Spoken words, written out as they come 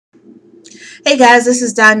Hey guys, this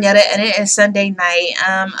is Donyetta, and it is Sunday night,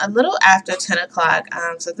 a little after 10 o'clock,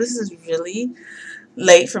 so this is really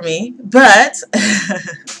late for me, but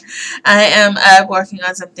I am working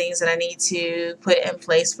on some things that I need to put in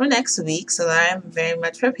place for next week, so that I'm very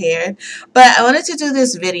much prepared. But I wanted to do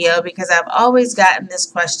this video because I've always gotten this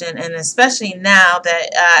question, and especially now that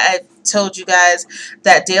I've told you guys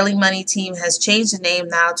that Daily Money Team has changed the name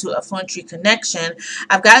now to Affluentry Connection.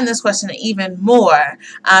 I've gotten this question even more,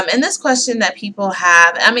 and this question that people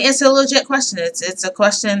have, I mean, it's a legit question. It's a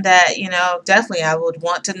question that, you know, definitely I would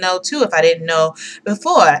want to know too if I didn't know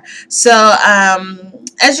before. So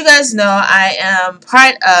as you guys know, I am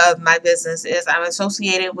part of my business is I'm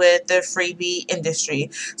associated with the freebie industry.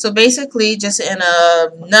 So basically, just in a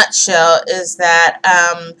nutshell, is that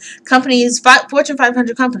companies, Fortune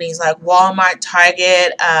 500 companies like Walmart,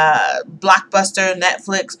 Target, Blockbuster,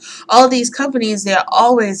 Netflix, all these companies, they're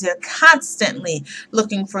constantly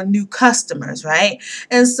looking for new customers, right?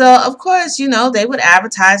 And so, of course, you know, they would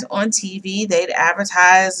advertise on TV. They'd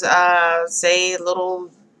advertise, say, little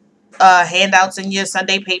handouts in your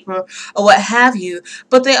Sunday paper or what have you,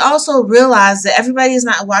 but they also realize that everybody is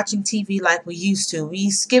not watching TV like we used to. We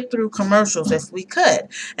skip through commercials if we could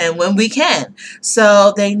and when we can.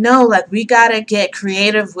 So they know, like, we gotta get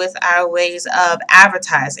creative with our ways of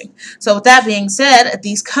advertising. So with that being said,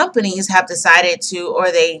 these companies have decided to, or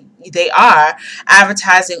they are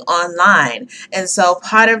advertising online. And so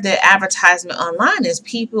part of their advertisement online is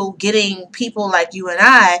getting people like you and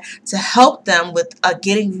I to help them with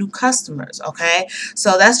getting new customers. Okay,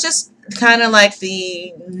 so that's just kind of like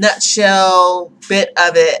the nutshell bit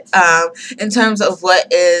of it in terms of what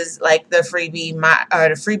is like the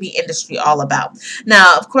freebie industry all about.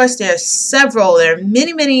 Now, of course, there are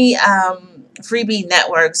many freebie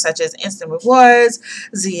networks such as Instant Rewards,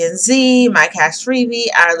 Z&Z, My Cash Freebie,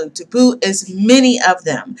 Our Loot to Boot. Is many of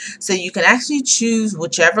them. So you can actually choose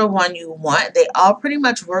whichever one you want. They all pretty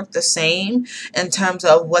much work the same in terms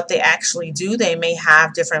of what they actually do. They may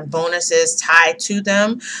have different bonuses tied to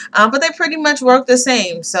them, but they pretty much work the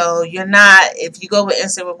same. So you're not, if you go with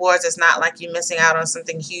Instant Rewards, it's not like you're missing out on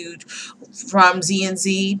something huge from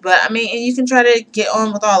Z&Z. But I mean, and you can try to get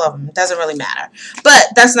on with all of them. It doesn't really matter. But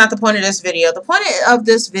that's not the point of this video. The point of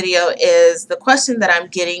this video is, the question that I'm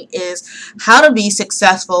getting is how to be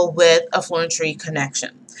successful with Affluentry Connection.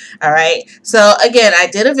 Alright, so again, I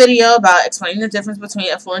did a video about explaining the difference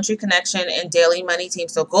between Affluentry Connection and Daily Money Team,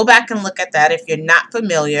 so go back and look at that if you're not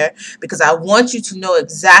familiar, because I want you to know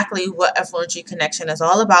exactly what Affluentry Connection is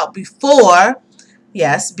all about before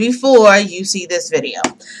you see this video.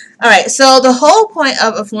 Alright, so the whole point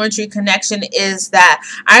of Affluentry Connection is that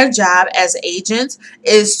our job as agents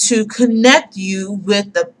is to connect you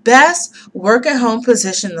with the best work-at-home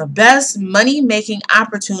position, the best money-making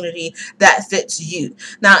opportunity that fits you.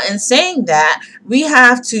 Now, in saying that, you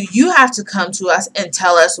have to come to us and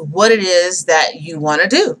tell us what it is that you want to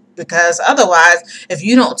do. Because otherwise, if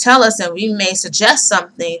you don't tell us, then we may suggest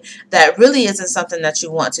something that really isn't something that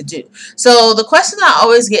you want to do. So the question I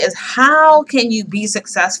always get is, how can you be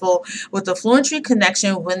successful with the Affluentry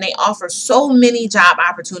Connection when they offer so many job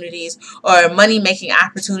opportunities or money-making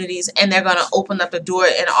opportunities, and they're going to open up the door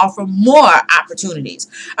and offer more opportunities?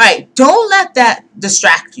 All right, don't let that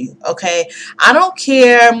distract you, okay? I don't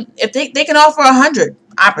care if they can offer 100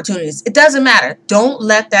 opportunities. It doesn't matter. Don't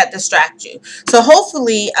let that distract you. So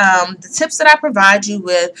hopefully the tips that I provide you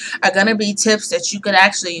with are going to be tips that you could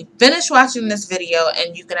actually finish watching this video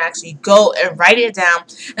and you can actually go and write it down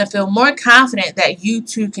and feel more confident that you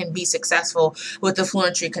too can be successful with the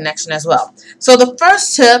Affluentry Connection as well. So the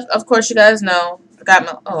first tip, of course, you guys know,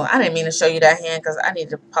 I didn't mean to show you that hand because I need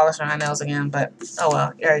to polish my nails again, but oh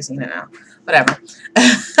well, you already seen it now. Whatever.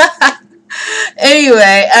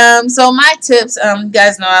 Anyway, so my tips, you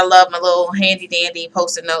guys know I love my little handy dandy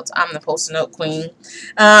post-it notes. I'm the post-it note queen.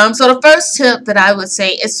 So the first tip that I would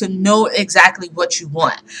say is to know exactly what you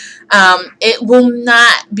want. It will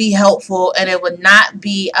not be helpful and it would not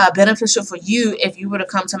be beneficial for you if you were to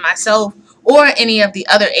come to myself or any of the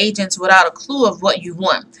other agents without a clue of what you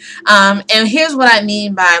want. And here's what I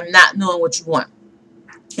mean by not knowing what you want.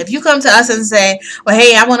 If you come to us and say, well,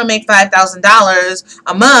 hey, I want to make $5,000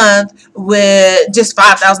 a month with just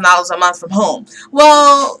 $5,000 a month from home.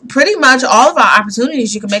 Well, pretty much all of our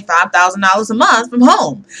opportunities, you can make $5,000 a month from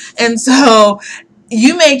home. And so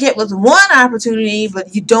you may get with one opportunity,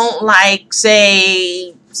 but you don't like,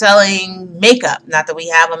 say, selling makeup. Not that we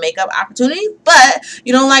have a makeup opportunity, but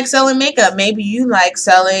you don't like selling makeup. Maybe you like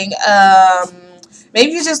selling,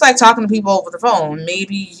 maybe you just like talking to people over the phone.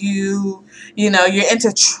 Maybe you're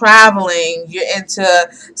into traveling, you're into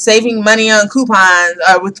saving money on coupons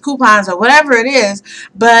or with coupons or whatever it is,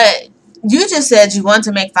 but You just said you want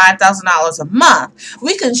to make $5,000 a month.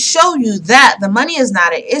 We can show you that the money is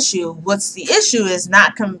not an issue. What's the issue is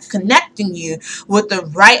not connecting you with the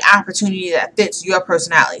right opportunity that fits your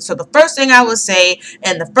personality. So the first thing I would say,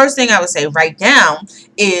 and the first thing I would say write down,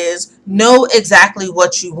 is know exactly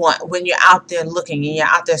what you want when you're out there looking and you're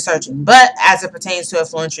out there searching. But as it pertains to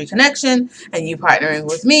Affluentry Connection and you partnering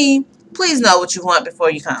with me, please know what you want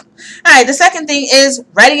before you come. All right, the second thing is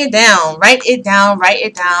writing it down. Write it down, write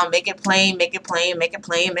it down, make it plain, make it plain, make it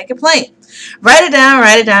plain, make it plain. Write it down,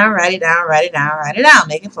 write it down, write it down, write it down, write it down,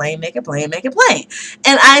 make it plain, make it plain, make it plain.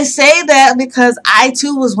 And I say that because I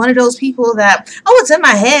too was one of those people that, oh, it's in my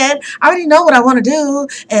head. I already know what I want to do,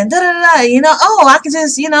 and da da da. Oh, I can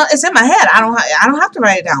just, it's in my head. I don't have to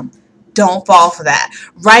write it down. Don't fall for that.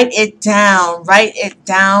 Write it down. Write it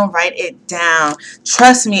down. Write it down.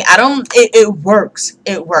 Trust me, it works.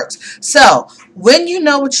 It works. So when you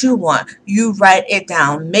know what you want, you write it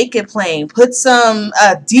down. Make it plain. Put some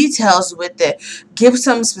details with it. Give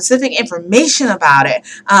some specific information about it.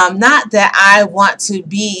 Not that I want to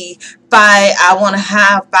be I want to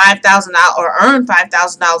have $5,000 or earn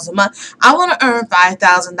 $5,000 a month. I want to earn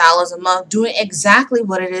 $5,000 a month doing exactly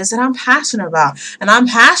what it is that I'm passionate about. And I'm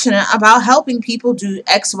passionate about helping people do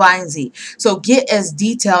X, Y, and Z. So get as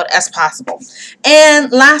detailed as possible.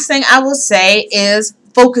 And last thing I will say is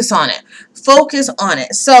focus on it. Focus on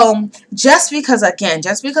it. So just because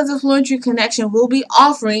Affluentry Connection will be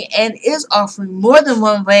offering and is offering more than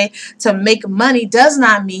one way to make money does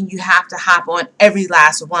not mean you have to hop on every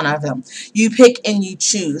last one of them. You pick and you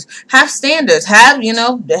choose. Have standards. Have,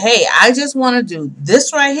 hey, I just want to do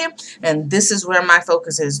this right here, and this is where my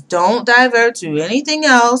focus is. Don't divert to anything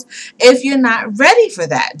else if you're not ready for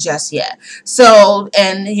that just yet. So,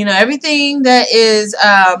 and everything that is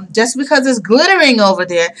just because it's glittering over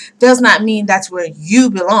there does not mean that's where you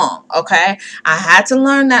belong. Okay, I had to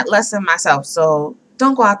learn that lesson myself, so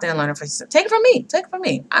don't go out there and learn it for yourself. Take it from me. Take it from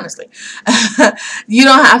me, honestly. You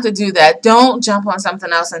don't have to do that. Don't jump on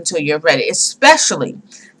something else until you're ready, especially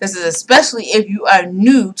if you are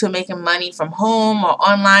new to making money from home or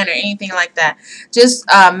online or anything like that. Just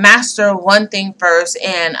master one thing first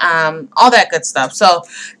and all that good stuff. So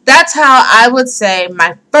that's how I would say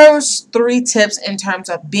my first 3 tips in terms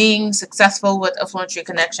of being successful with Affluentry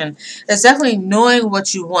Connection is definitely knowing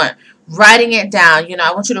what you want. Writing it down.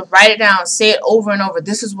 I want you to write it down, say it over and over.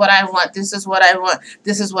 This is what I want. This is what I want.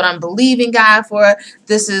 This is what I'm believing God for.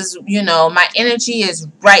 This is, my energy is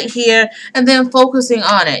right here. And then focusing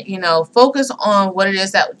on it. Focus on what it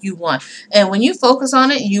is that you want. And when you focus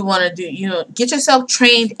on it, you want to do, get yourself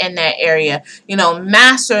trained in that area.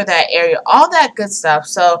 Master that area. All that good stuff.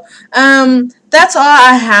 So, that's all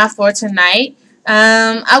I have for tonight.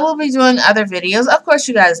 I will be doing other videos. Of course,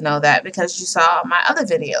 you guys know that because you saw my other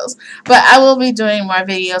videos. But I will be doing more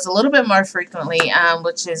videos a little bit more frequently,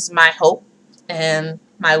 which is my hope and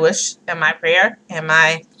my wish and my prayer and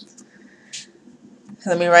my...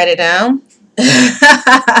 Let me write it down.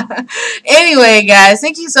 Anyway, guys,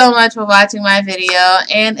 thank you so much for watching my video,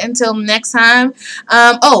 and until next time,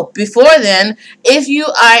 before then, if you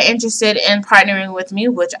are interested in partnering with me,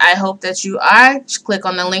 which I hope that you are, click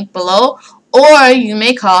on the link below, or you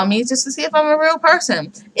may call me just to see if I'm a real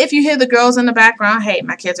person. If you hear the girls in the background, hey,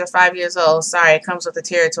 my kids are 5 years old. Sorry, it comes with the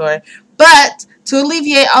territory. But to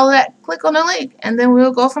alleviate all of that, click on the link, and then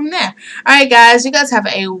we'll go from there. All right, guys, you guys have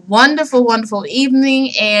a wonderful, wonderful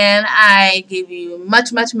evening, and I give you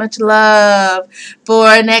much, much, much love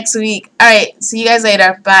for next week. All right, see you guys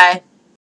later. Bye.